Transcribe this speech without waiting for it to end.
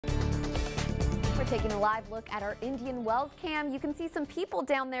We're taking a live look at our Indian Wells cam. You can see some people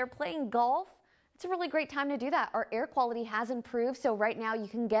down there playing golf. It's a really great time to do that. Our air quality has improved, so right now you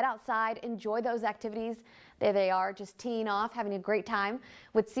can get outside, enjoy those activities. There they are, just teeing off, having a great time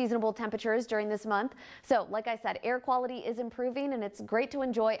with seasonable temperatures during this month. So like I said, air quality is improving and it's great to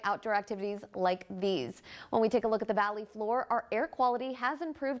enjoy outdoor activities like these. When we take a look at the valley floor, our air quality has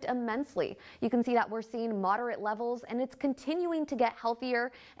improved immensely. You can see that we're seeing moderate levels and it's continuing to get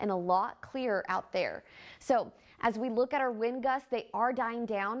healthier and a lot clearer out there. So as we look at our wind gusts, they are dying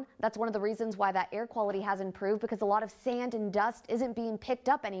down. That's one of the reasons why that air quality has improved, because a lot of sand and dust isn't being picked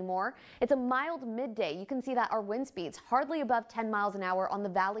up anymore. It's a mild midday. You can see that our wind speeds hardly above 10 miles an hour on the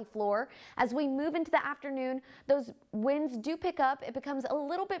valley floor. As we move into the afternoon, those winds do pick up. It becomes a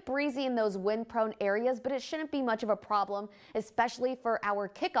little bit breezy in those wind-prone areas, but it shouldn't be much of a problem, especially for our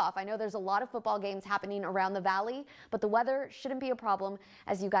kickoff. I know there's a lot of football games happening around the valley, but the weather shouldn't be a problem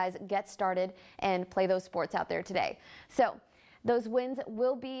as you guys get started and play those sports out there today. So those winds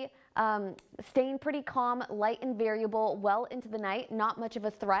will be staying pretty calm, light and variable well into the night, not much of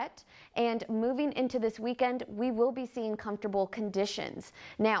a threat. And moving into this weekend, we will be seeing comfortable conditions.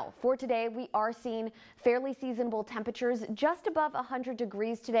 Now, for today, we are seeing fairly seasonable temperatures just above 100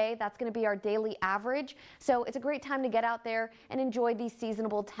 degrees today. That's going to be our daily average. So it's a great time to get out there and enjoy these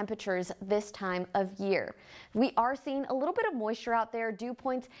seasonable temperatures this time of year. We are seeing a little bit of moisture out there, dew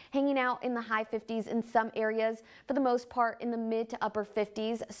points hanging out in the high 50s in some areas, for the most part in the mid to upper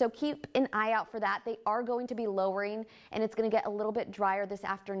 50s. So keep an eye out for that. They are going to be lowering and it's going to get a little bit drier this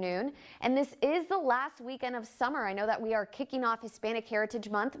afternoon. And this is the last weekend of summer. I know that we are kicking off Hispanic Heritage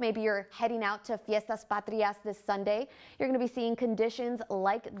Month. Maybe you're heading out to Fiestas Patrias this Sunday. You're going to be seeing conditions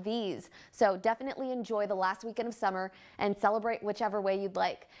like these. So definitely enjoy the last weekend of summer and celebrate whichever way you'd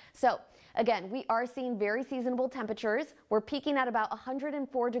like. So again, we are seeing very seasonable temperatures. We're peaking at about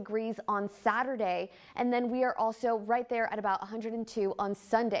 104 degrees on Saturday, and then we are also right there at about 102 on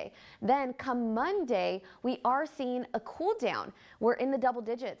Sunday. Then come Monday, we are seeing a cool down. We're in the double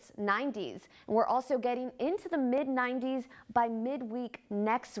digits, 90s, and we're also getting into the mid 90s by midweek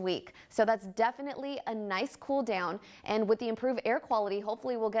next week. So that's definitely a nice cool down, and with the improved air quality,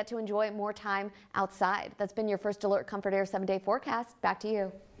 hopefully we'll get to enjoy more time outside. That's been your First Alert Comfort Air 7-day forecast. Back to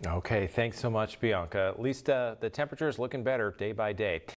you. Okay, thanks so much, Bianca. At least the temperature is looking better day by day.